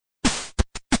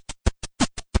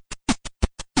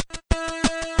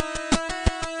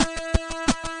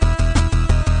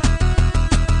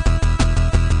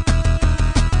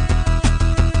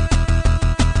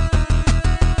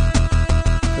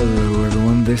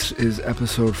This is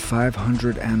episode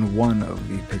 501 of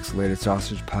the Pixelated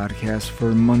Sausage Podcast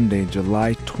for Monday,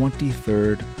 July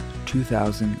 23rd,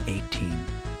 2018,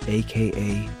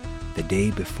 aka the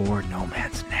day before No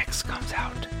Man's Next comes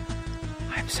out.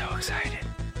 I'm so excited.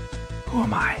 Who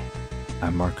am I?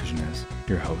 I'm Mark Kuznez,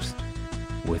 your host,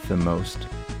 with the most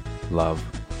love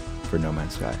for No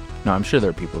Man's Sky. Now, I'm sure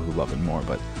there are people who love it more,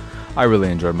 but I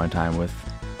really enjoyed my time with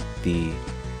the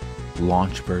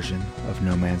launch version of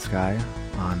No Man's Sky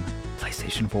on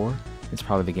PlayStation 4. It's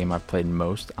probably the game I've played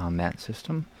most on that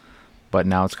system, but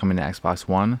now it's coming to Xbox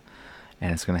One,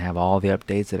 and it's going to have all the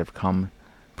updates that have come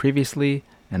previously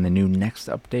and the new next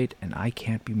update, and I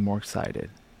can't be more excited.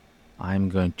 I'm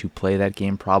going to play that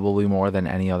game probably more than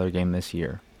any other game this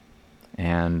year,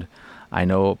 and I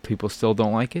know people still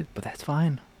don't like it, but that's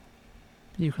fine.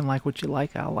 You can like what you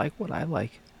like, I'll like what I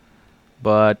like.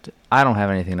 But I don't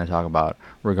have anything to talk about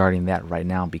regarding that right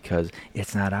now because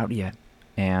it's not out yet.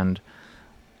 And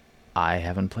I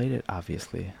haven't played it,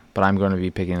 obviously. But I'm going to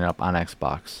be picking it up on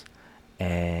Xbox.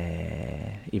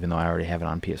 Even though I already have it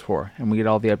on PS4. And we get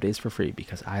all the updates for free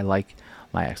because I like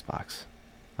my Xbox.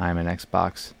 I'm an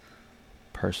Xbox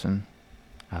person.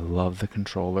 I love the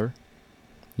controller.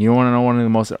 You want to know one of the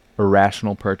most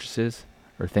irrational purchases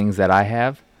or things that I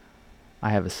have? I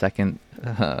have a second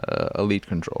Elite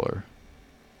controller.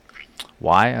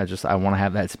 Why? I want to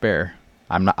have that spare.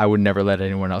 I would never let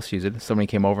anyone else use it. If somebody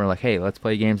came over and like, hey, let's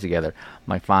play games together.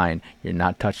 I'm like, fine, you're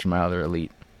not touching my other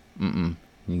Elite. You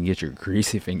can get your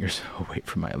greasy fingers away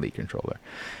from my Elite controller.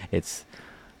 It's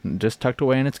just tucked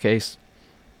away in its case.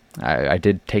 I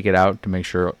did take it out to make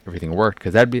sure everything worked,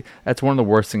 because that's one of the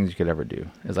worst things you could ever do.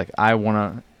 It's like, I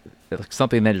want to, like,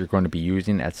 something that you're going to be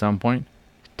using at some point,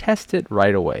 test it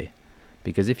right away.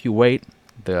 Because if you wait,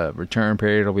 the return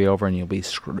period will be over and you'll be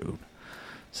screwed.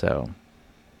 So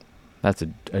that's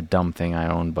a dumb thing I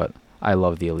own, but I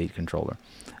love the Elite controller.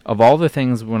 Of all the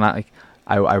things, when I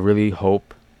really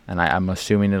hope, and I'm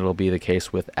assuming it'll be the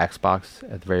case with Xbox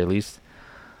at the very least,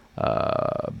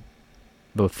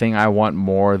 the thing I want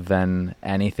more than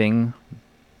anything,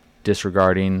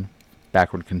 disregarding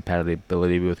backward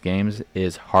compatibility with games,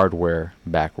 is hardware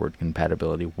backward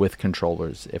compatibility with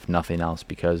controllers, if nothing else,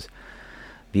 because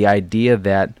the idea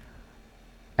that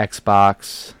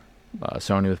Xbox,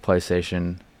 Sony with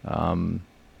PlayStation,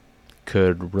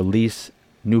 could release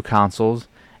new consoles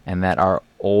and that our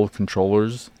old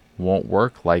controllers won't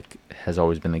work, like has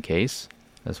always been the case,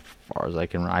 as far as I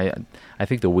can. I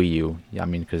think the Wii U,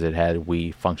 because it had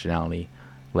Wii functionality,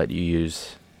 let you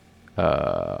use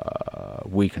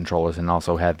Wii controllers, and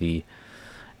also had the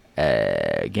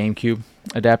GameCube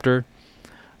adapter,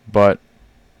 but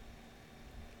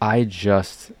I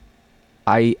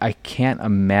can't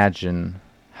imagine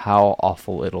how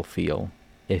awful it'll feel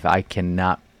if I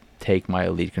cannot take my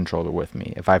Elite controller with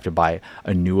me. If I have to buy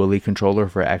a new Elite controller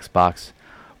for Xbox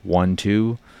One,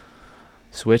 2,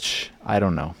 Switch, I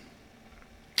don't know.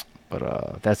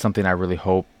 But that's something I really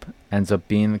hope ends up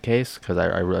being the case, because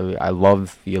I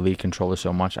love the Elite controller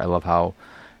so much. I love how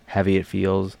heavy it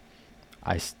feels.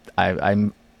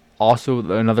 I'm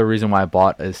also, another reason why I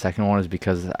bought a second one is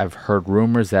because I've heard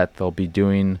rumors that they'll be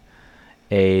doing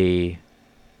a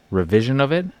revision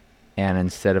of it, and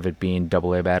instead of it being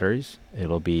AA batteries,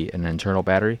 it'll be an internal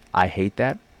battery. I hate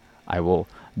that. I will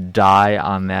die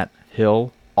on that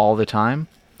hill all the time.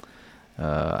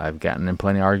 I've gotten in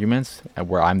plenty of arguments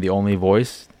where I'm the only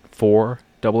voice for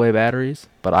AA batteries,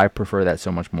 but I prefer that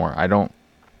so much more. I don't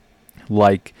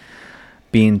like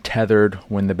being tethered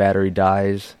when the battery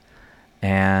dies.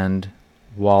 And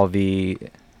while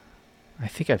I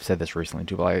think I've said this recently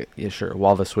too, but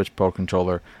while the Switch Pro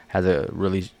controller has a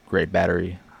really great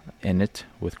battery in it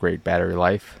with great battery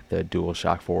life, the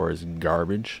DualShock 4 is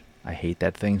garbage. I hate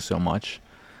that thing so much.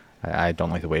 I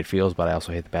don't like the way it feels, but I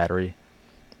also hate the battery.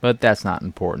 But that's not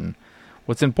important.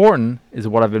 What's important is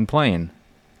what I've been playing.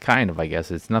 Kind of, I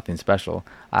guess. It's nothing special.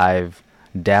 I've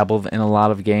dabbled in a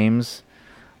lot of games,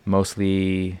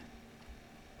 mostly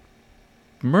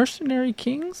Mercenary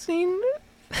Kings scene?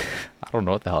 I don't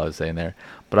know what the hell I was saying there.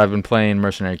 But I've been playing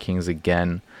Mercenary Kings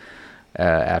again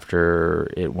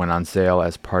after it went on sale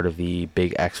as part of the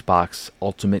big Xbox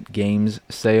Ultimate Games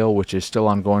sale, which is still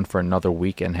ongoing for another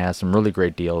week and has some really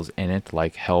great deals in it,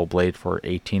 like Hellblade for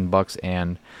 $18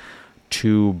 and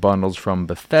 2 bundles from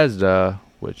Bethesda,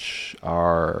 which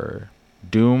are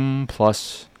Doom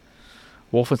plus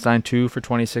Wolfenstein 2 for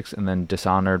 $26, and then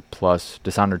Dishonored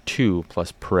 2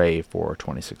 plus Prey for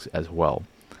 $26 as well.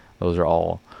 Those are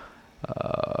all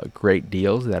great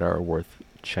deals that are worth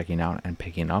checking out and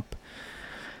picking up.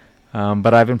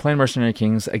 But I've been playing Mercenary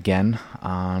Kings again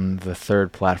on the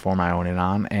third platform I own it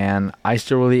on, and I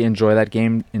still really enjoy that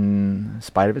game in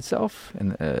spite of itself.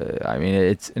 And I mean,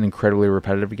 it's an incredibly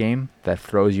repetitive game that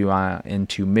throws you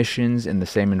into missions in the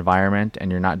same environment,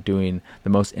 and you're not doing the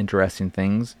most interesting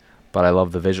things. But I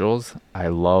love the visuals. I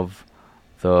love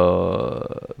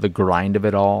the grind of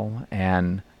it all,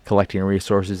 and collecting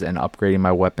resources and upgrading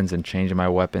my weapons and changing my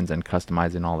weapons and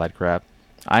customizing all that crap.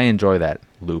 I enjoy that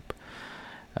loop.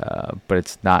 But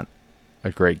it's not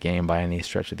a great game by any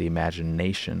stretch of the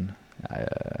imagination.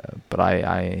 But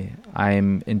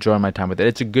I'm enjoying my time with it.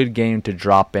 It's a good game to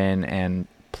drop in and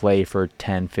play for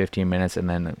 10, 15 minutes and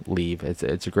then leave.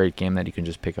 It's a great game that you can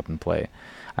just pick up and play.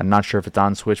 I'm not sure if it's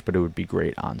on Switch, but it would be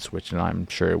great on Switch, and I'm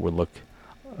sure it would look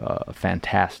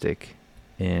fantastic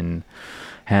in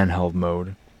handheld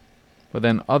mode. But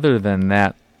then other than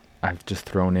that, I've just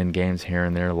thrown in games here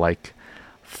and there like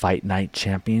Fight Night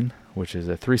Champion, which is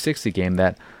a 360 game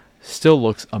that still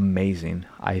looks amazing.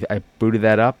 I booted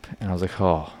that up and I was like,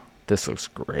 oh, this looks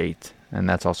great. And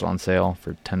that's also on sale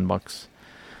for $10.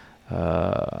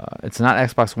 It's not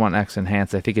Xbox One X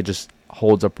enhanced. I think it just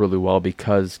holds up really well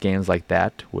because games like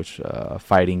that, which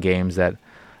fighting games that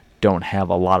don't have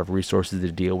a lot of resources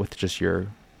to deal with just your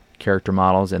character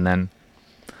models and then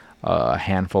a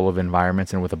handful of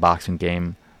environments, and with a boxing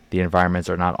game, the environments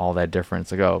are not all that different.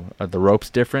 It's like, oh, are the ropes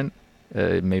different?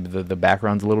 Maybe the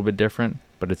background's a little bit different,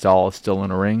 but it's all still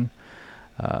in a ring.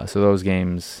 So those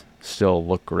games still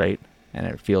look great, and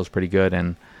it feels pretty good.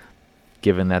 And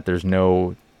given that there's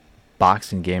no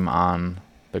boxing game on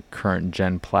the current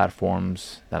gen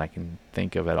platforms that I can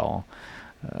think of at all,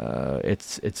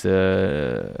 it's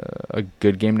a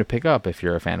good game to pick up if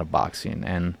you're a fan of boxing,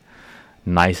 and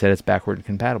nice that it's backward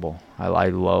compatible. I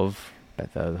love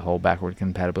the whole backward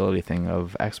compatibility thing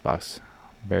of Xbox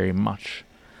very much.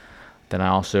 Then I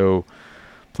also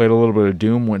played a little bit of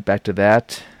Doom, went back to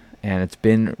that, and it's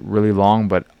been really long,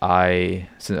 but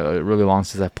really long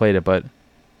since I played it, but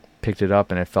picked it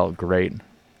up and it felt great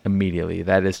immediately.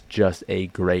 That is just a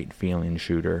great feeling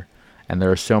shooter, and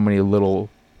there are so many little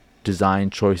design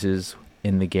choices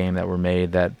in the game that were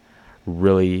made that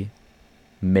really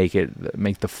make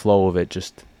the flow of it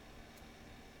just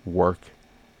work.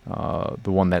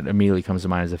 The one that immediately comes to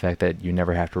mind is the fact that you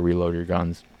never have to reload your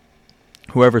guns.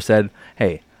 Whoever said,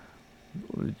 hey,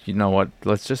 you know what,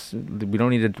 we don't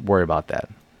need to worry about that.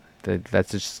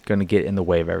 That's just going to get in the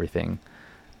way of everything.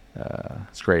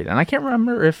 It's great. And I can't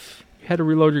remember if you had to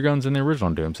reload your guns in the original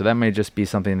Doom, so that may just be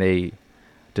something they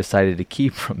decided to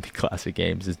keep from the classic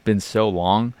games. It's been so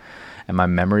long, and my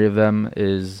memory of them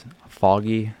is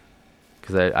foggy,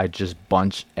 because I just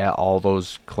bunch all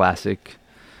those classic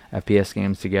FPS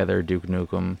games together, Duke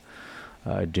Nukem,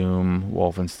 Doom,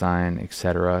 Wolfenstein,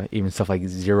 etc. Even stuff like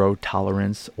Zero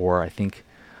Tolerance, or I think,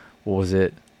 what was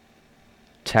it,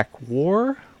 Tech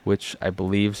War, which I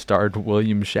believe starred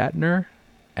William Shatner,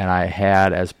 and I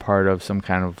had as part of some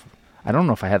kind of, I don't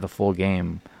know if I had the full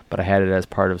game, but I had it as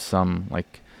part of some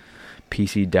like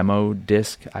PC demo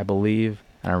disc, I believe.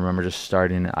 And I remember just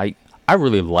starting it. I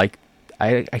really liked,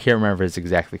 I can't remember if it's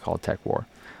exactly called Tech War,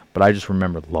 but I just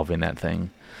remember loving that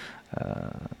thing.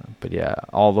 But yeah,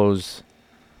 all those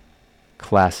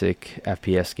classic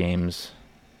FPS games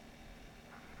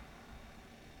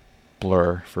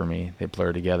blur for me. They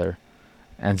blur together.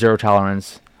 And Zero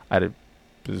Tolerance, it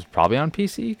was probably on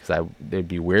PC, because it'd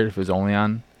be weird if it was only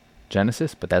on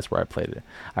Genesis, but that's where I played it.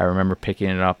 I remember picking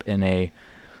it up in a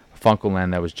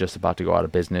Funkoland that was just about to go out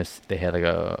of business. They had like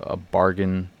a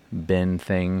bargain bin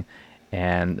thing,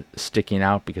 and sticking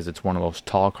out, because it's one of those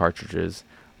tall cartridges,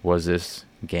 was this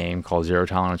game called Zero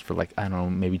Tolerance for like, I don't know,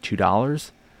 maybe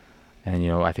 $2.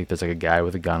 And, I think there's like a guy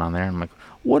with a gun on there. And I'm like,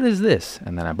 what is this?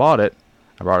 And then I bought it.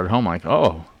 I brought it home. I'm like,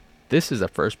 oh, this is a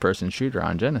first-person shooter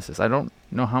on Genesis. I don't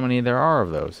know how many there are of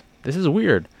those. This is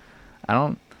weird.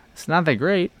 It's not that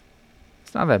great.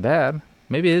 It's not that bad.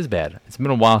 Maybe it is bad. It's been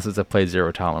a while since I played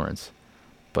Zero Tolerance.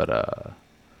 But,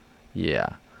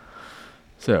 yeah.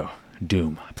 So,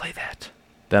 Doom. I played that.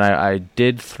 Then I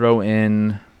did throw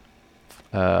in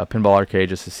Pinball Arcade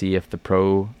just to see if the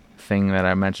pro thing that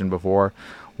I mentioned before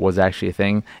was actually a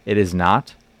thing. It is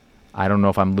not. I don't know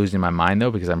if I'm losing my mind, though,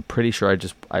 because I'm pretty sure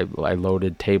I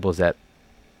loaded tables that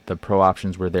the pro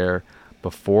options were there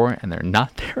before, and they're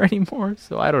not there anymore.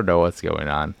 So I don't know what's going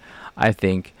on. I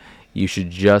think you should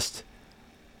just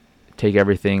take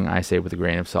everything I say with a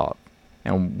grain of salt.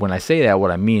 And when I say that,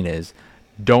 what I mean is,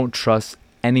 don't trust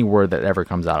any word that ever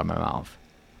comes out of my mouth,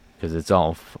 because it's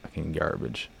all fucking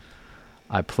garbage.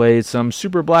 I played some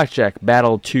Super Blackjack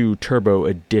Battle 2 Turbo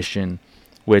Edition,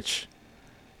 which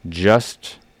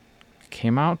just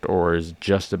came out, or is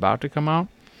just about to come out.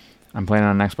 I'm playing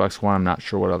on Xbox One. I'm not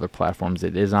sure what other platforms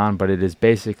it is on, but it is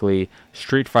basically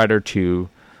Street Fighter 2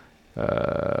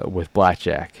 with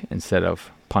blackjack instead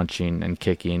of punching and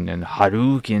kicking and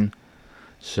Hadouken.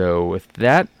 So if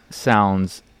that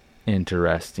sounds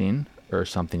interesting or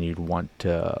something you'd want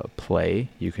to play,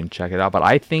 you can check it out. But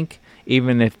I think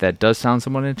even if that does sound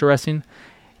somewhat interesting,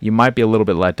 you might be a little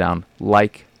bit let down,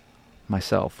 like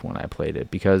myself when I played it,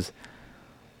 because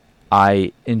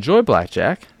I enjoy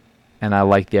blackjack, and I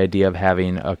like the idea of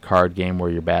having a card game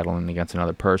where you're battling against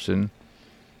another person.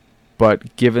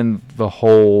 But given the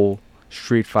whole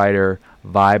Street Fighter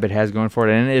vibe it has going for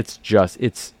it, and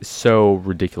it's so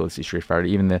ridiculously Street Fighter.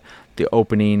 Even the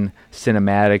opening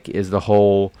cinematic is the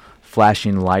whole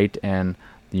flashing light and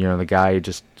the guy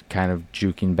just kind of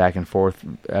juking back and forth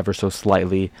ever so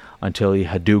slightly until he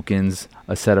Hadoukens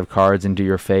a set of cards into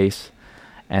your face.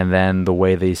 And then the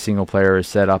way the single player is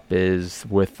set up is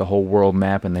with the whole world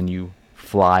map, and then you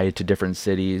fly to different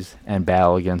cities and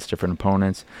battle against different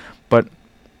opponents. But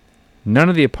none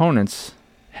of the opponents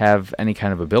have any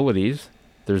kind of abilities.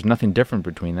 There's nothing different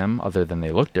between them other than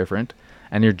they look different,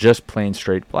 and you're just playing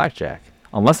straight blackjack.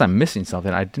 Unless I'm missing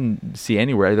something, I didn't see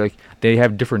anywhere. Like, they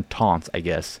have different taunts, I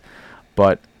guess,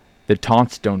 but the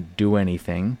taunts don't do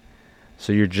anything.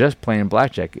 So you're just playing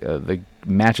blackjack. The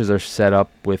matches are set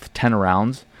up with 10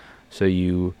 rounds, so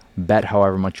you bet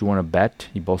however much you want to bet.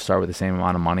 You both start with the same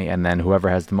amount of money, and then whoever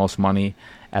has the most money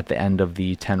at the end of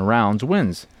the 10 rounds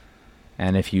wins.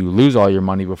 And if you lose all your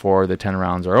money before the 10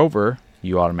 rounds are over,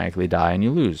 you automatically die and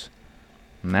you lose.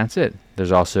 And that's it.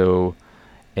 There's also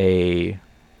a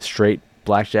straight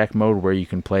blackjack mode where you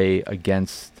can play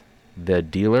against the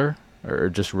dealer, or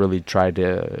just really try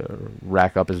to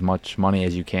rack up as much money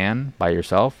as you can by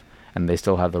yourself. And they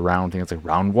still have the round thing. It's like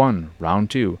round 1, round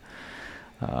 2.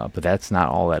 But that's not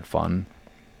all that fun.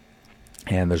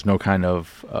 And there's no kind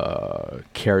of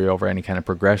carryover, any kind of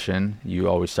progression. You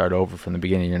always start over from the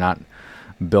beginning. You're not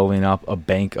building up a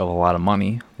bank of a lot of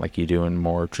money like you do in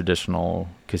more traditional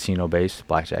casino-based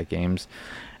blackjack games.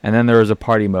 And then there is a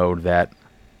party mode that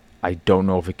I don't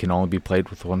know if it can only be played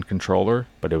with one controller,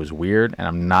 but it was weird,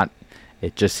 and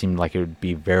it just seemed like it would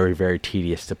be very, very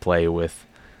tedious to play with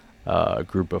a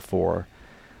group of 4.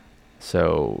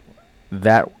 So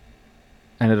that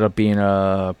ended up being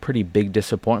a pretty big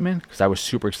disappointment, because I was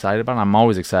super excited about it. I'm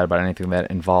always excited about anything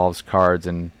that involves cards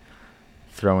and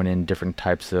throwing in different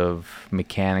types of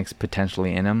mechanics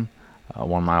potentially in them.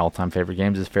 One of my all-time favorite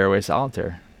games is Fairway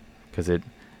Solitaire, because it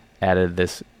added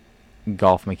this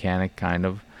golf mechanic kind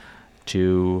of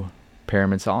to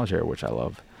Pyramid Solitaire, which I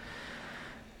love.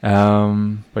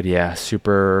 But yeah,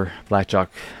 Super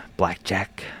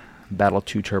Blackjack Battle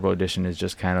 2 Turbo Edition is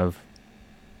just kind of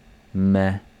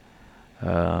meh.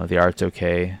 The art's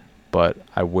okay, but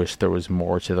I wish there was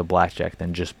more to the blackjack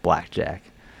than just blackjack.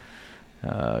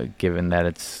 Given that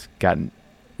it's got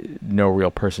no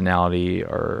real personality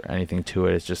or anything to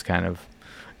it, it's just kind of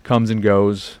comes and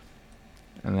goes,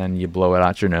 and then you blow it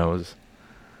out your nose,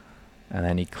 and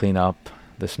then you clean up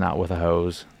the snot with a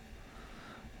hose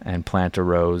and plant a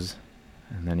rose,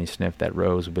 and then you sniff that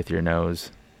rose with your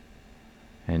nose,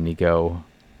 and you go,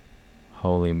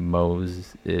 holy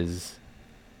Mose,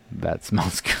 that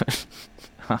smells good.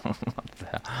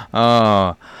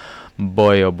 Oh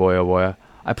boy, oh boy, oh boy.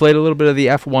 I played a little bit of the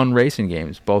F1 racing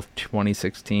games, both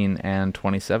 2016 and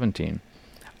 2017.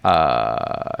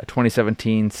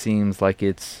 2017 seems like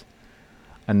it's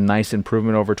a nice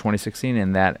improvement over 2016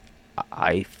 in that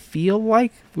I feel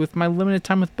like, with my limited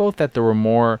time with both, that there were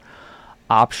more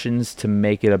options to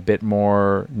make it a bit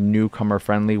more newcomer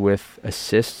friendly with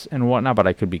assists and whatnot, but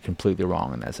I could be completely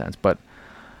wrong in that sense. But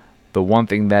the one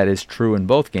thing that is true in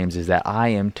both games is that I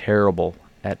am terrible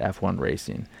at F1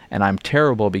 racing, and I'm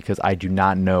terrible because I do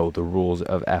not know the rules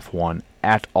of F1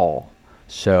 at all.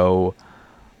 So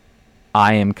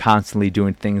I am constantly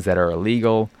doing things that are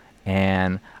illegal,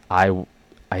 and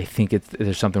I think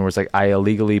there's something where it's like I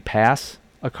illegally pass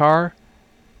a car,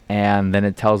 and then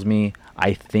it tells me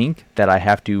I think that I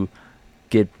have to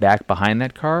get back behind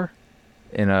that car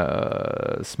in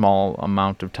a small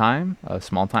amount of time, a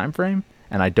small time frame,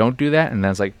 and I don't do that, and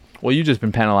then it's like, well, you've just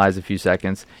been penalized a few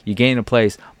seconds. You gained a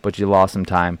place, but you lost some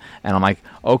time. And I'm like,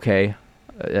 okay,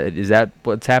 is that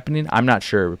what's happening? I'm not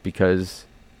sure, because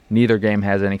neither game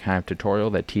has any kind of tutorial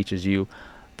that teaches you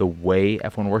the way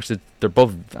F1 works. They're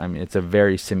both, it's a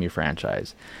very simmy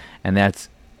franchise, and that's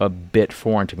a bit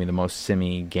foreign to me. The most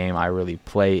simmy game I really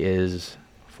play is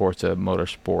Forza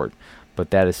Motorsport, but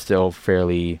that is still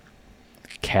fairly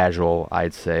casual,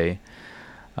 I'd say.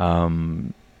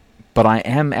 But I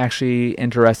am actually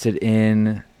interested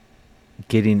in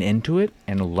getting into it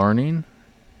and learning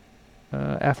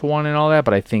F1 and all that,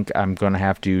 but I think I'm going to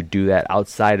have to do that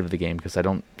outside of the game because I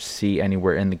don't see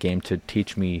anywhere in the game to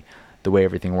teach me the way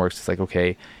everything works. It's like,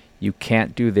 okay, you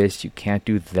can't do this, you can't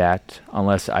do that,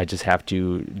 unless I just have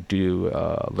to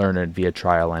learn it via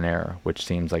trial and error, which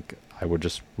seems like I would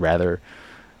just rather,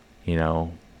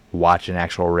 watch an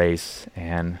actual race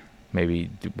and maybe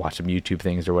watch some YouTube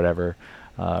things or whatever,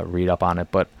 read up on it.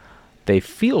 But they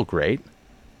feel great,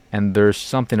 and there's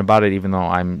something about it, even though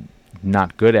I'm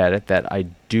not good at it, that I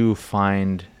do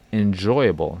find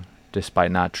enjoyable,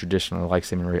 despite not traditionally like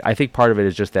sim racing. I think part of it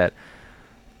is just that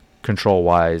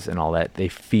control-wise and all that, they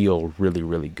feel really,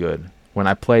 really good. When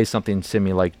I play something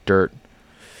simmy like Dirt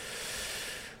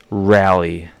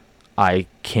Rally, I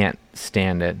can't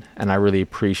stand it, and I really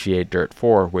appreciate Dirt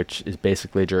 4, which is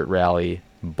basically Dirt Rally,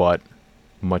 but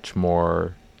much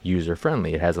more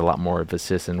user-friendly. It has a lot more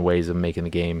emphasis and ways of making the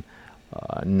game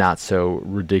not so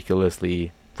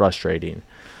ridiculously frustrating.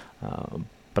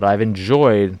 But I've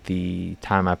enjoyed the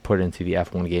time I put into the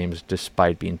F1 games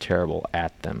despite being terrible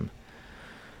at them.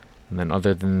 And then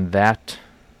other than that,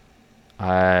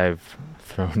 I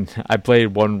played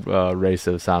one race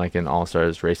of Sonic and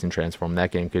All-Stars Racing Transform.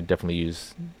 That game could definitely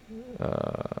use,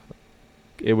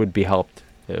 it would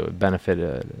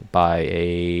benefit by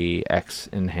a X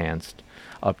enhanced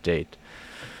update.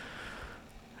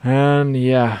 And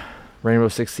yeah, Rainbow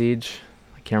Six Siege.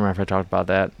 I can't remember if I talked about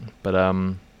that, but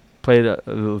played a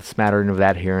little smattering of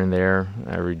that here and there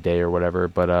every day or whatever.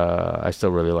 But I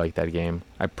still really like that game.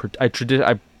 I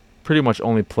pretty much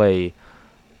only play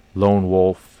Lone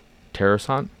Wolf Terrace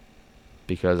Hunt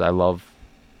because I love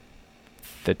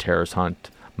the Terrace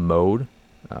Hunt mode.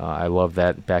 I love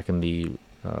that back in the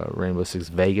Rainbow Six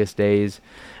Vegas days,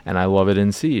 and I love it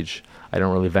in Siege. I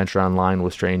don't really venture online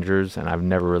with strangers, and I've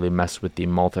never really messed with the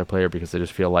multiplayer because I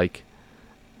just feel like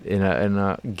in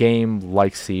a game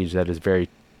like Siege that is very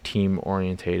team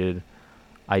orientated,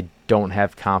 I don't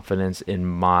have confidence in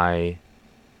my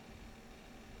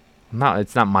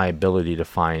it's not my ability to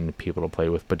find people to play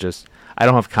with, but just I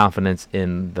don't have confidence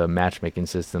in the matchmaking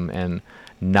system and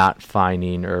not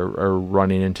finding or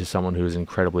running into someone who is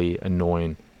incredibly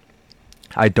annoying.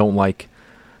 I don't like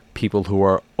people who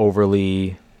are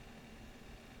overly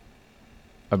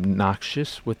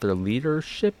obnoxious with their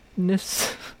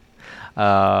leadershipness.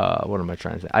 What am I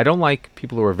trying to say? I don't like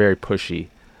people who are very pushy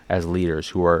as leaders,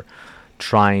 who are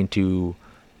trying to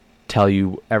tell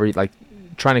you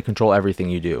trying to control everything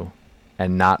you do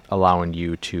and not allowing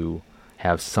you to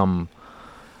have some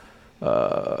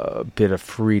bit of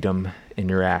freedom in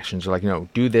your actions. Or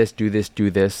do this,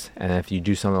 and if you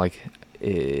do something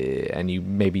and you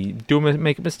maybe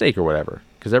make a mistake or whatever,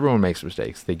 because everyone makes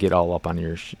mistakes, they get all up on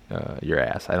your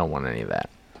ass. I don't want any of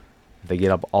that. If they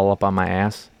get all up on my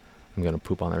ass, I'm gonna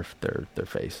poop on their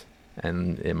face,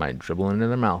 and it might dribble into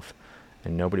their mouth,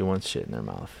 and nobody wants shit in their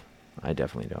mouth. I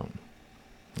definitely don't.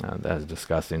 That's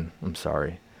disgusting. I'm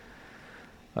sorry.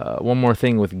 One more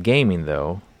thing with gaming,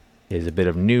 though, is a bit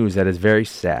of news that is very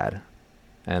sad.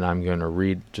 And I'm going to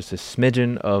read just a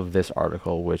smidgen of this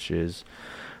article, which is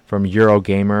from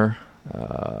Eurogamer,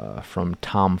 from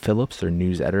Tom Phillips, their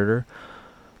news editor.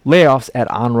 Layoffs at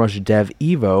Onrush Dev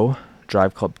Evo.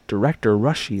 Drive Club director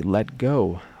Rushy let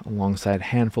go, alongside a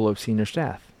handful of senior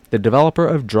staff. The developer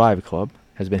of Drive Club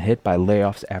has been hit by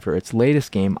layoffs after its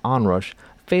latest game, Onrush,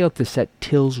 failed to set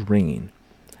tills ringing.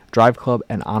 Drive Club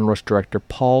and Onrush director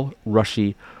Paul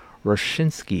Rushy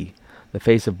Roshinsky, the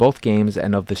face of both games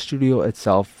and of the studio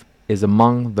itself, is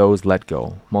among those let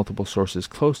go. Multiple sources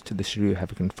close to the studio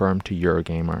have confirmed to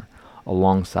Eurogamer,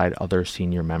 alongside other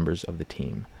senior members of the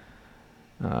team.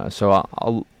 So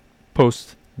I'll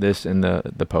post this in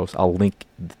the post. I'll link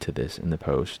to this in the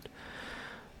post.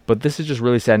 But this is just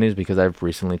really sad news because I've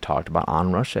recently talked about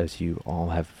Onrush, as you all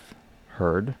have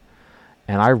heard.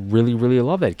 And I really, really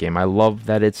love that game. I love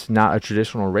that it's not a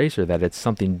traditional racer, that it's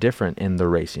something different in the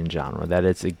racing genre, that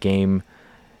it's a game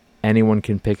anyone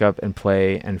can pick up and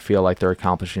play and feel like they're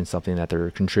accomplishing something, that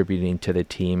they're contributing to the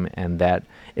team, and that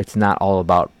it's not all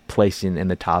about placing in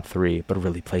the top 3, but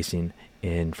really placing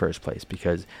in first place.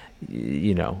 Because,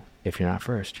 if you're not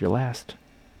first, you're last.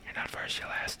 You're not first, you're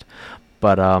last.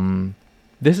 But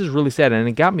this is really sad, and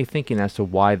it got me thinking as to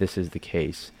why this is the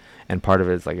case. And part of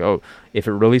it is if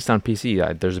it released on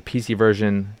PC, there's a PC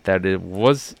version that it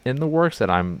was in the works that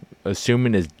I'm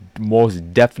assuming is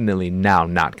most definitely now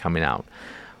not coming out.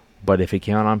 But if it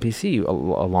came out on PC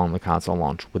along the console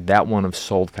launch, would that one have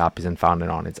sold copies and found an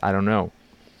audience? I don't know.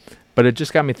 But it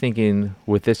just got me thinking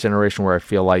with this generation where I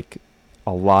feel like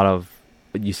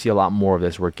you see a lot more of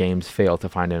this where games fail to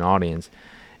find an audience,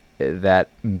 that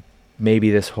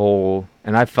maybe this whole,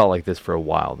 and I've felt like this for a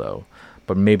while though,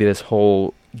 but maybe this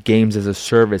whole games as a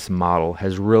service model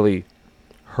has really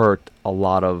hurt a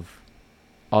lot of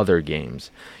other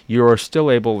games. You're still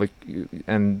able to,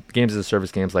 and games as a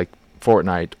service games like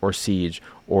Fortnite or Siege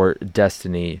or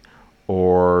Destiny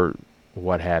or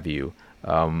what have you,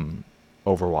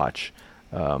 Overwatch.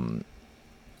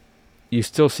 You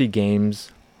still see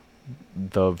games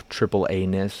of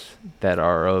AAA-ness that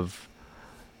are of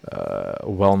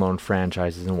well-known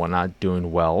franchises and whatnot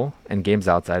doing well, and games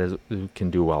outside can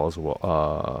do well as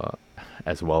well.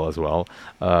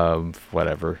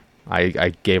 Whatever.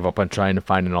 I gave up on trying to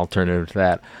find an alternative to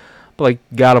that. But like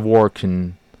God of War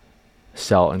can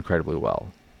sell incredibly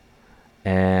well.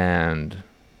 And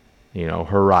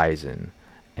Horizon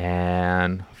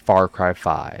and Far Cry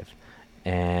 5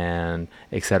 and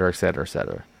et cetera, et cetera, et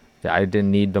cetera. I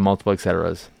didn't need the multiple et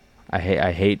ceteras. I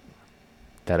hate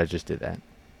that I just did that.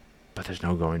 But there's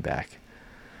no going back.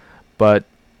 But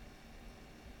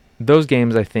those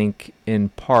games, I think, in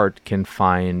part can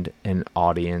find an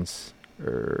audience,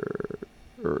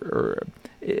 or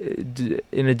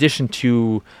in addition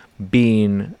to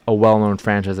being a well-known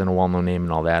franchise and a well-known name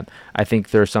and all that, I think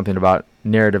there's something about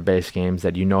narrative-based games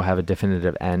that have a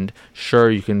definitive end.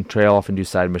 Sure, you can trail off and do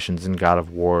side missions in God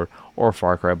of War or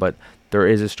Far Cry, but there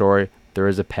is a story, there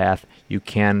is a path. You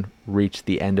can reach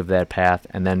the end of that path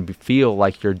and then feel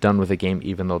like you're done with the game,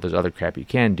 even though there's other crap you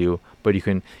can do. But you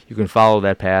can follow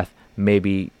that path,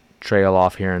 maybe trail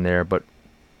off here and there, but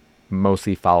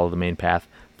mostly follow the main path,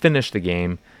 finish the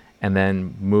game, and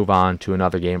then move on to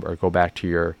another game or go back to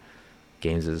your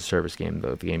games as a service game,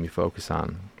 the game you focus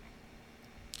on.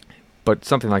 But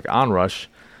something like Onrush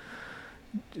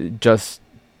just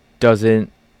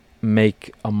doesn't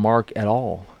make a mark at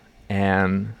all.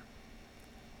 And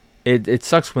it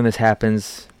sucks when this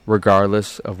happens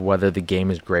regardless of whether the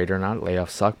game is great or not. Layoffs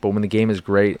suck. But when the game is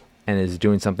great and is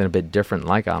doing something a bit different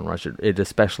like Onrush, it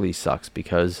especially sucks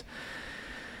because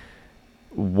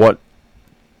what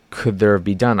could there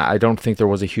be done? I don't think there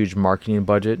was a huge marketing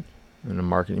budget and a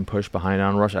marketing push behind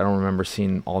Onrush. I don't remember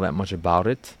seeing all that much about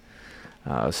it.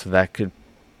 So that could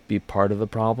be part of the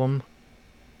problem.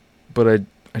 But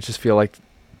I just feel like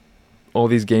all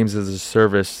these games as a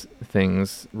service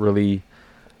things really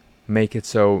make it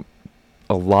so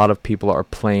a lot of people are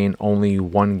playing only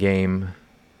one game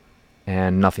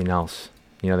and nothing else.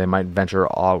 They might venture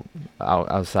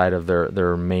outside of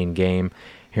their main game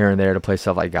here and there to play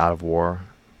stuff like God of War.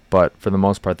 But for the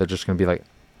most part, they're just going to be like,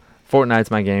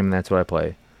 Fortnite's my game, that's what I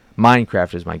play.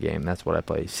 Minecraft is my game, that's what I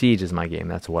play. Siege is my game,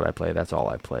 that's what I play, that's all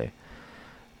I play.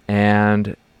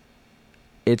 And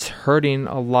it's hurting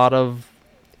a lot of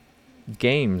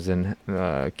games and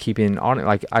keeping on it.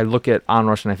 Like, I look at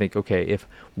Onrush and I think, okay, if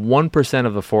 1%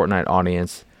 of the Fortnite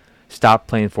audience stopped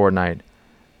playing Fortnite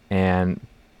and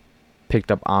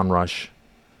picked up Onrush,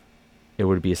 it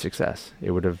would be a success.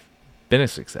 It would have been a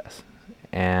success.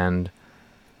 And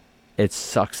it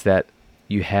sucks that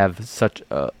you have such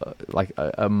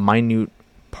a minute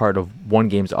part of one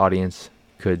game's audience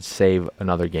could save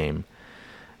another game,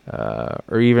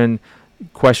 or even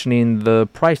questioning the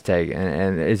price tag.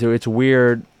 And it's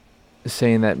weird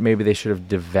saying that maybe they should have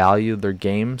devalued their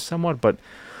game somewhat, but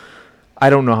I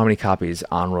don't know how many copies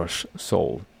Onrush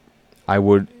sold. I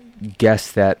would guess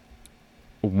that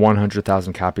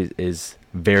 100,000 copies is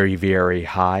very, very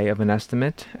high of an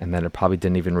estimate, and then it probably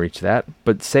didn't even reach that.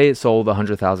 But say it sold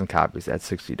 100,000 copies at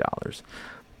 $60.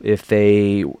 If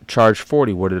they charged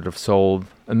 40, would it have sold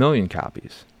 1 million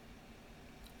copies?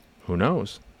 Who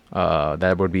knows?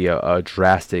 That would be a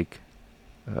drastic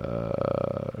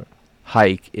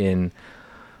hike in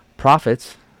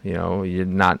profits. You're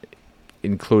not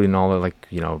including all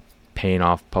the paying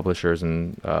off publishers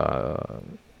and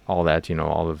all that.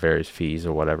 All the various fees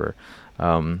or whatever.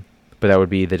 But that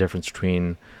would be the difference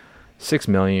between 6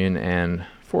 million and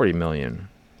 40 million.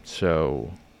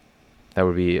 So that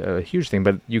would be a huge thing.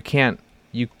 But you can't,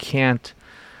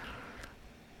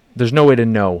 there's no way to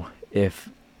know if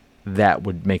that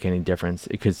would make any difference.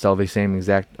 It could sell the same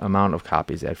exact amount of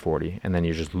copies at 40, and then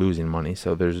you're just losing money.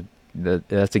 So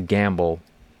that's a gamble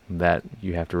that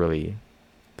you have to really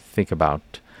think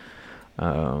about.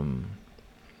 But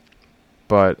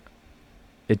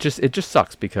it just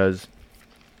sucks because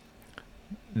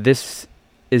this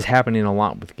is happening a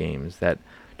lot with games that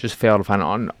just fail to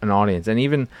find an audience. And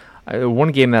even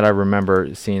one game that I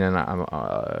remember seeing, and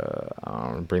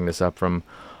I'll bring this up from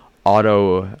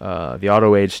the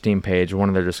Auto Age Steam page. One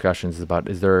of their discussions is about,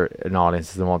 is there an audience,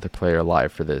 is the multiplayer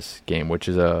live for this game, which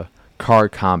is a car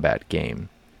combat game.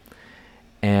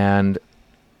 And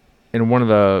in one of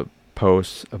the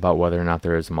posts about whether or not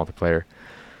there is a multiplayer,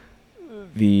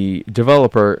 the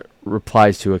developer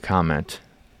replies to a comment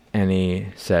And he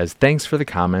says, "Thanks for the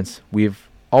comments. We've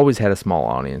always had a small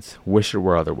audience. Wish it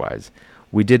were otherwise.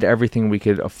 We did everything we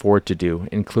could afford to do,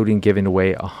 including giving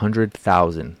away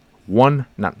 100,000.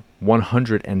 Not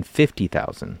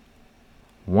 150,000.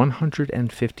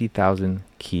 150,000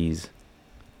 keys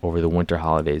over the winter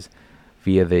holidays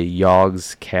via the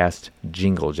Yogs Cast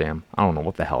Jingle Jam." I don't know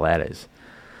what the hell that is.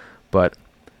 But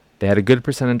they had a good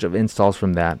percentage of installs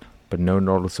from that, but no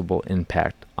noticeable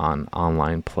impact on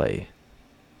online play.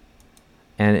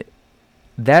 And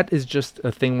that is just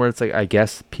a thing where it's like, I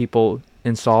guess people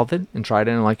installed it and tried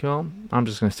it and like, well, I'm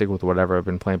just going to stick with whatever I've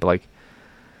been playing. But like,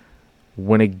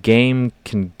 when a game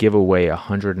can give away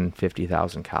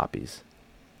 150,000 copies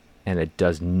and it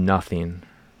does nothing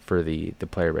for the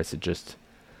player base,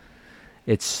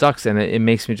 it sucks, and it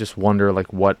makes me just wonder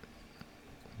like what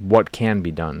can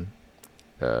be done.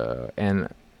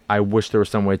 And I wish there was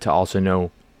some way to also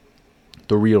know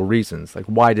the real reasons. Like,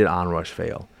 why did Onrush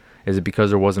fail? Is it because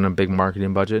there wasn't a big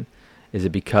marketing budget? Is it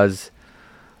because,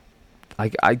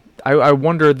 like, I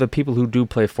wonder, the people who do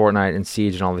play Fortnite and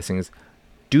Siege and all these things,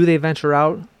 do they venture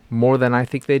out more than I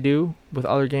think they do with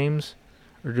other games,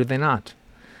 or do they not?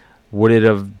 Would it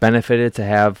have benefited to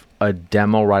have a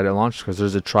demo right at launch? Because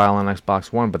there's a trial on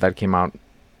Xbox One, but that came out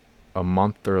a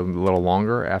month or a little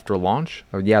longer after launch.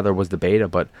 Yeah, there was the beta,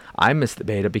 but I missed the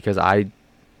beta because I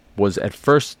was at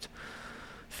first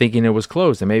thinking it was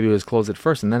closed, and maybe it was closed at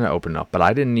first and then it opened up, but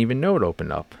I didn't even know it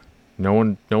opened up. No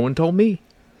one told me.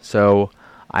 So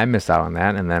I missed out on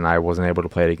that, and then I wasn't able to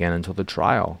play it again until the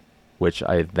trial, which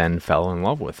I then fell in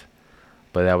love with.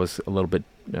 But that was a little bit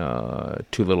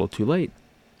too little too late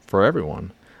for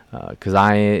everyone. Because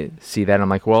I see that and I'm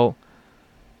like, well,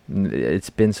 it's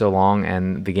been so long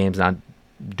and the game's not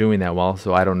doing that well,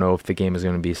 so I don't know if the game is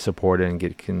going to be supported and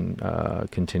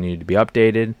continue to be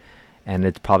updated, and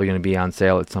it's probably going to be on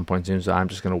sale at some point soon, so I'm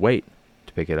just going to wait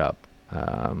to pick it up.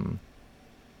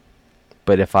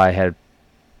 But if I had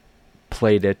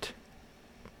played it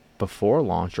before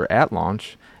launch or at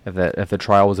launch, if the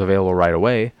trial was available right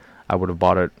away, I would have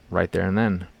bought it right there and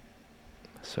then.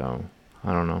 So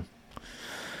I don't know.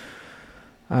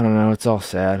 It's all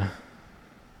sad.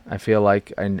 I feel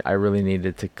like I really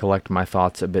needed to collect my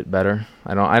thoughts a bit better.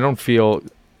 I don't feel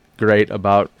great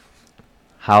about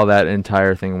how that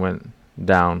entire thing went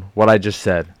down. What I just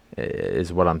said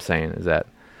is what I'm saying, is that,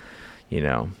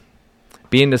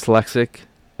 being dyslexic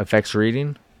affects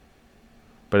reading,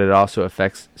 but it also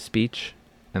affects speech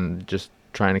and just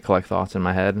trying to collect thoughts in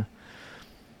my head.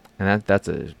 And that's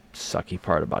a sucky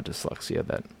part about dyslexia,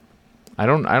 that I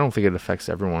don't think it affects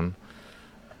everyone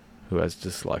who has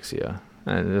dyslexia.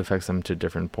 And it affects them to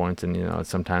different points, and it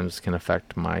sometimes can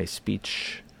affect my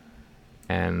speech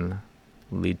and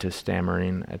lead to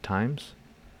stammering at times.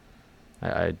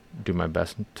 I do my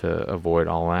best to avoid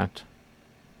all that,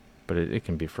 but it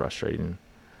can be frustrating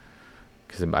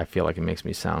because I feel like it makes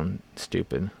me sound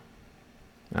stupid.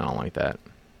 I don't like that.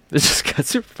 It just got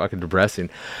super fucking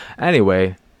depressing.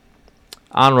 Anyway,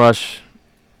 Onrush,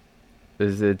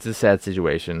 it's a sad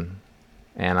situation,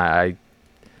 and I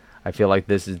feel like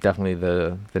this is definitely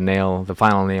the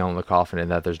final nail in the coffin,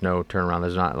 and that there's no turnaround.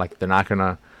 There's not, like, they're not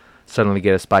gonna suddenly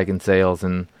get a spike in sales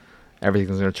and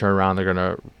everything's gonna turn around. They're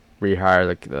gonna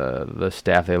rehire the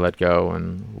staff they let go,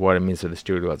 and what it means to the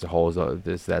studio as a whole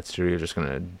is that studio just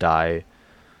gonna die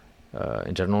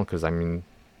in general. Because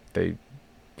they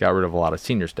got rid of a lot of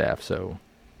senior staff. So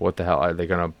what the hell, are they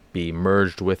gonna be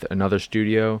merged with another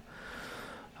studio?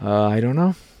 I don't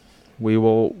know. We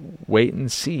will wait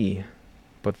and see.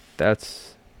 But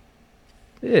that's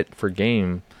it for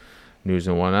game news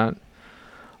and whatnot.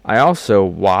 I also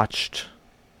watched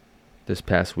this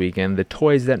past weekend The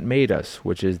Toys That Made Us,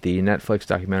 which is the Netflix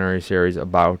documentary series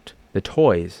about the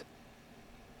toys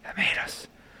that made us.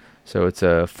 So it's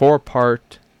a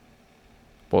 4-part,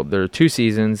 well, there are 2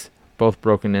 seasons, both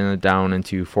broken down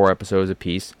into 4 episodes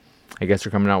apiece. I guess they're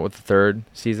coming out with the 3rd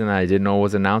season I didn't know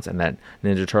was announced, and that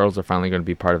Ninja Turtles are finally going to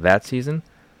be part of that season.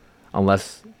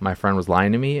 Unless my friend was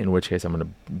lying to me, in which case I'm going to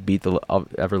beat the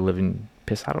ever-living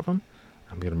piss out of him.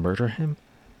 I'm going to murder him.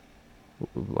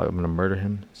 I'm going to murder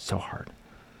him so hard.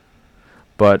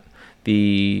 But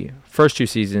the first 2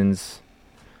 seasons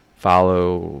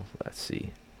follow,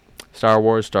 Star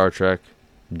Wars, Star Trek,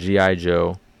 G.I.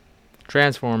 Joe,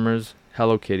 Transformers,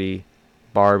 Hello Kitty,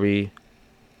 Barbie,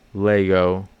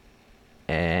 Lego,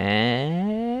 and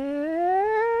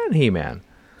He-Man.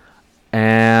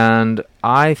 And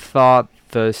I thought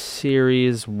the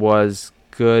series was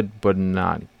good, but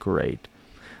not great.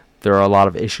 There are a lot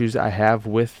of issues I have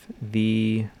with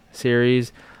the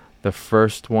series. The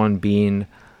first one being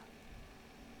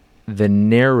the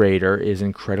narrator is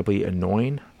incredibly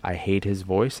annoying. I hate his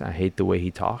voice. I hate the way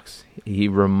he talks.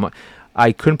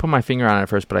 I couldn't put my finger on it at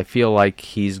first, but I feel like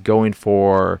he's going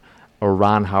for a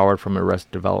Ron Howard from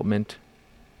Arrested Development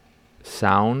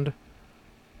sound,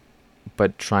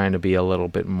 but trying to be a little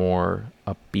bit more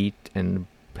upbeat and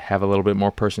have a little bit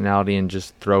more personality and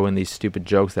just throw in these stupid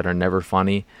jokes that are never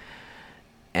funny.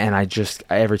 And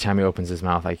every time he opens his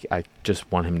mouth, I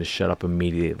just want him to shut up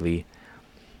immediately.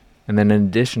 And then in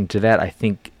addition to that, I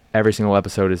think every single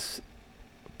episode is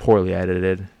poorly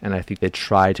edited, and I think they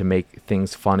try to make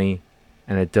things funny,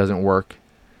 and it doesn't work.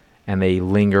 And they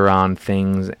linger on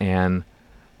things and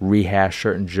rehash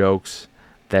certain jokes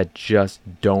that just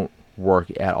don't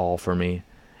work at all for me.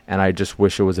 And I just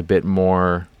wish it was a bit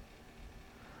more...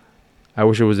 I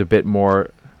wish it was a bit more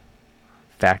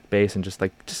fact-based and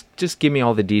just give me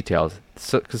all the details.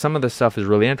 Because some of the stuff is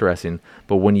really interesting,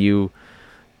 but when you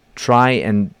try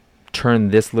and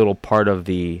turn this little part of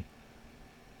the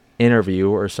interview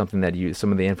or some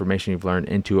of the information you've learned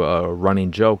into a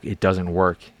running joke, it doesn't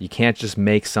work. You can't just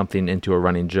make something into a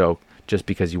running joke just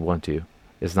because you want to.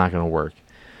 It's not going to work.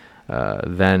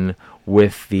 Then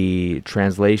with the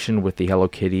translation, with the Hello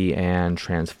Kitty and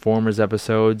Transformers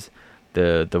episodes,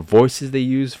 the voices they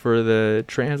use for the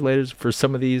translators for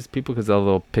some of these people, because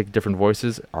they'll pick different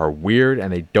voices, are weird,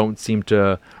 and they don't seem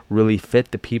to really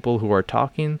fit the people who are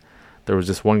talking. There was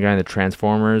this one guy in the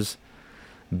Transformers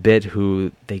bit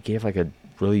who they gave like a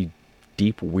really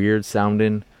deep, weird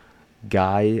sounding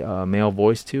guy male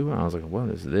voice to, and I was like, what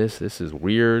is this? This is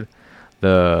weird.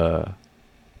 The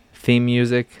theme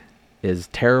music is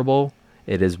terrible.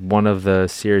 It is one of the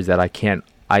series that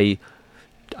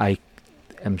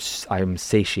I'm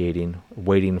satiating,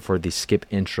 waiting for the skip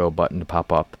intro button to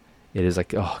pop up. It is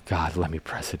like, oh God, let me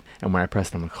press it. And when I press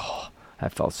it, I'm like, oh,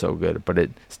 that felt so good. But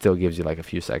it still gives you like a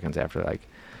few seconds after, like,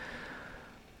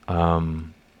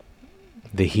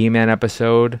 the He-Man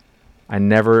episode. I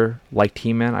never liked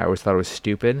He-Man. I always thought it was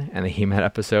stupid. And the He-Man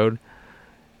episode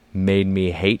made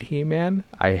me hate He-Man.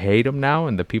 I hate him now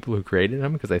and the people who created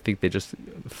him, because I think they just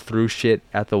threw shit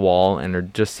at the wall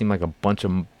and just seemed like a bunch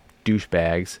of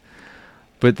douchebags.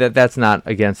 But that's not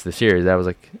against the series. That was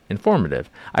like informative.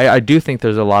 I do think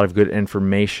there's a lot of good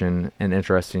information and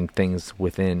interesting things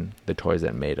within the Toys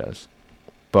That Made Us.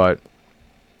 But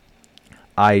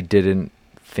I didn't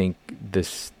think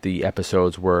the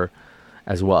episodes were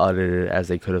as well edited as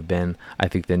they could have been. I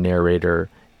think the narrator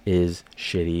is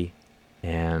shitty,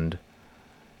 and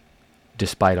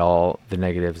despite all the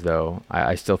negatives, though,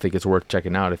 I still think it's worth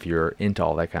checking out if you're into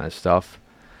all that kind of stuff.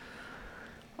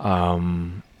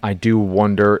 I do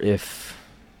wonder if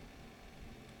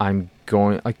I'm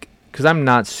going, like, because I'm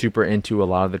not super into a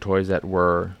lot of the toys that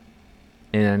were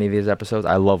in any of these episodes.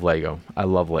 I love Lego,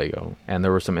 and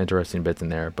there were some interesting bits in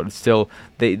there, but still,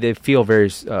 they feel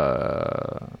very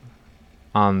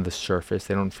on the surface.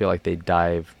 They don't feel like they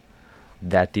dive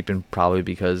that deep in, probably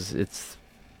because it's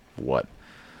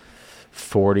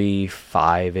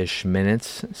 45-ish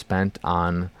minutes spent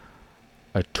on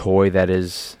a toy that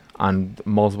is on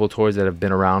multiple toys that have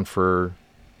been around for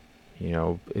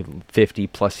 50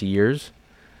 plus years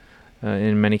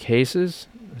in many cases,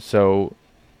 so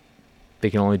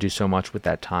they can only do so much with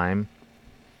that time.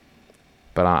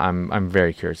 But I'm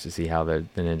very curious to see how the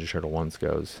Ninja Turtle ones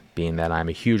goes, being that I'm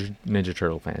a huge Ninja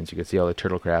Turtle fan. So you can see all the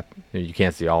turtle crap. You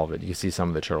can't see all of it. You can see some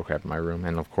of the turtle crap in my room.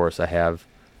 And, of course, I have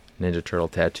Ninja Turtle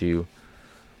tattoo,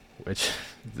 which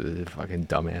is a fucking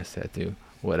dumbass tattoo.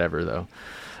 Whatever, though.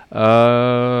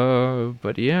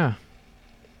 But, yeah.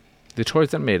 The Toys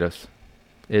That Made Us.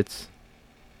 It's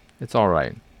all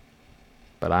right.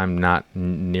 But I'm not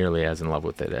nearly as in love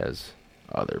with it as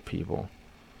other people.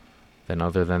 Then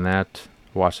other than that,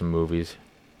 watch some movies.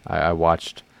 I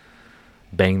watched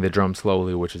Bang the Drum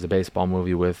Slowly, which is a baseball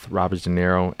movie with Robert De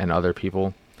Niro and other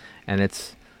people. And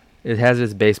it has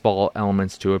its baseball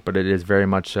elements to it, but it is very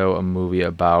much so a movie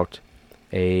about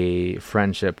a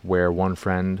friendship where one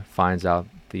friend finds out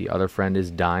the other friend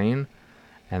is dying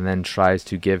and then tries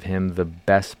to give him the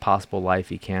best possible life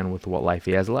he can with what life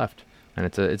he has left. And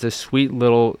it's a sweet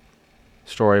little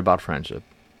story about friendship,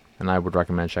 and I would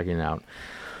recommend checking it out.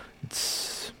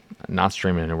 It's not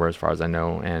streaming anywhere as far as I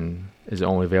know, and is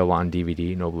only available on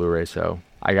DVD, no Blu-ray, so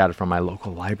I got it from my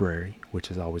local library, which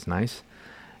is always nice.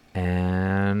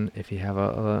 And if you have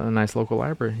a nice local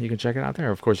library, you can check it out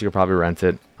there. Of course, you could probably rent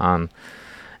it on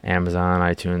Amazon,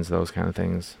 iTunes, those kind of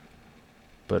things.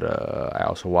 But I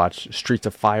also watched Streets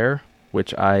of Fire,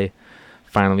 which I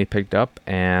finally picked up.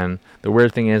 And the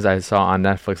weird thing is, I saw on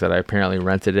Netflix that I apparently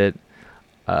rented it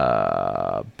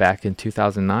back in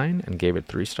 2009 and gave it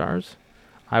 3 stars.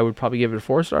 I would probably give it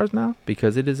 4 stars now,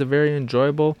 because it is a very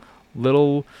enjoyable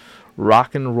little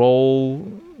rock and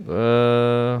roll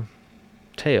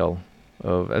tale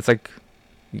of, it's like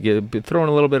you get thrown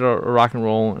a little bit of rock and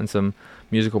roll and some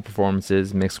musical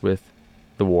performances mixed with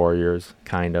the Warriors,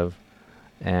 kind of.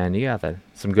 And you got that.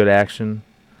 Some good action,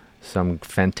 some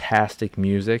fantastic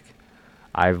music.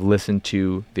 I've listened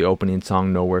to the opening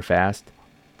song Nowhere Fast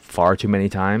far too many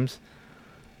times,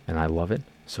 and I love it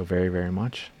so very, very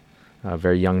much.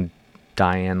 Very young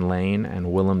Diane Lane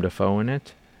and Willem Dafoe in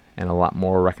it, and a lot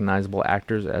more recognizable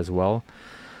actors as well.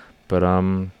 But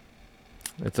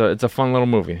it's a fun little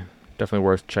movie. Definitely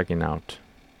worth checking out.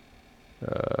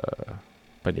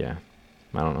 But yeah,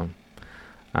 I don't know.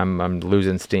 I'm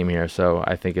losing steam here, so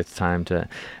I think it's time to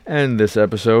end this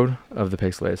episode of the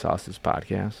Pixelated Sausage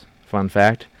Podcast. Fun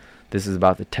fact, this is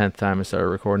about the 10th time I started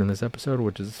recording this episode,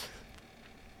 which is,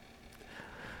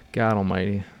 God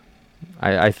almighty.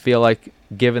 I feel like,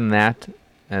 given that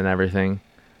and everything,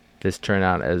 this turned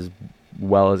out as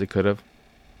well as it could have.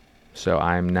 So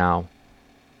I'm now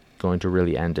going to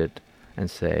really end it and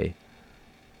say,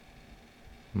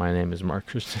 my name is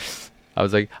Marcus. I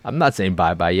was like, I'm not saying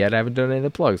bye-bye yet. I haven't done any of the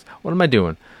plugs. What am I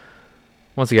doing?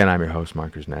 Once again, I'm your host,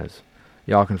 Marcus Nez.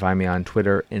 Y'all can find me on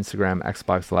Twitter, Instagram,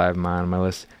 Xbox Live, on my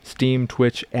list, Steam,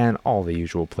 Twitch, and all the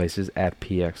usual places at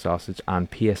PX Sausage. On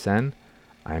PSN,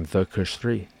 I'm The Kush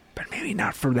 3. But maybe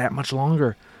not for that much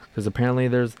longer, because apparently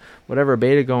there's whatever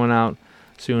beta going out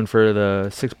soon for the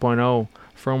 6.0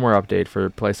 firmware update for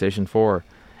PlayStation 4.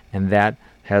 And that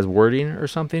has wording or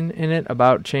something in it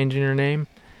about changing your name.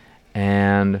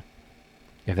 And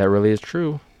if that really is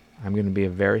true, I'm going to be a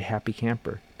very happy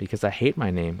camper, because I hate my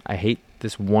name. I hate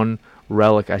this one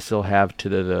relic I still have to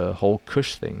the whole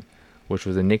Kush thing, which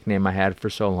was a nickname I had for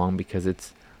so long because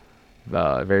it's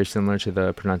very similar to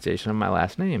the pronunciation of my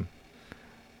last name.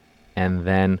 And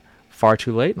then far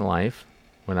too late in life,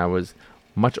 when I was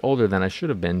much older than I should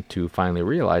have been to finally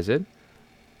realize it,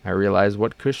 I realized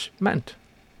what Kush meant.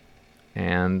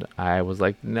 And I was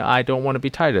like, no, I don't want to be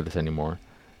tied to this anymore.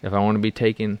 If I want to be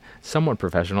taken somewhat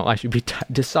professional, I should be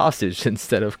tied to sausage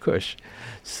instead of Kush.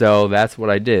 So that's what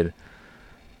I did.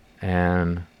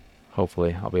 And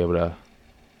hopefully I'll be able to,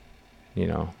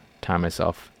 tie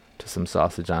myself to some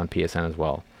sausage on PSN as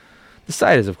well. The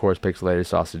site is, of course,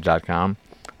 pixelatedsausage.com,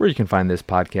 where you can find this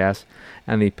podcast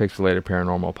and the Pixelated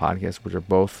Paranormal Podcast, which are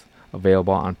both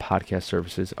available on podcast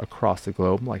services across the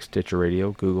globe, like Stitcher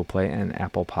Radio, Google Play, and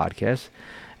Apple Podcasts.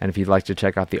 And if you'd like to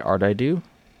check out the art I do,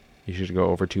 you should go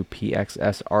over to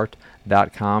pxsart.com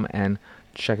and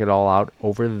check it all out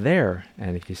over there.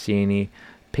 And if you see any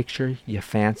picture you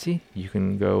fancy, you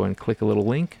can go and click a little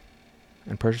link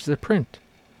and purchase a print.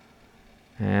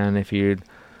 And if you'd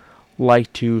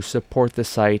like to support the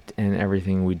site and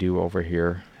everything we do over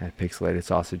here at Pixelated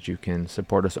Sausage, you can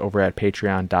support us over at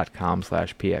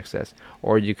patreon.com/pxs.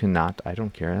 Or you cannot. I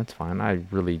don't care. That's fine. I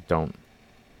really don't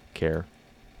care.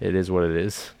 It is what it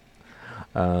is.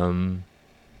 And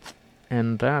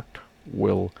that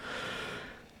will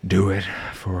do it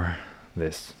for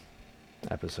this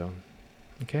episode.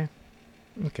 Okay?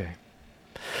 Okay.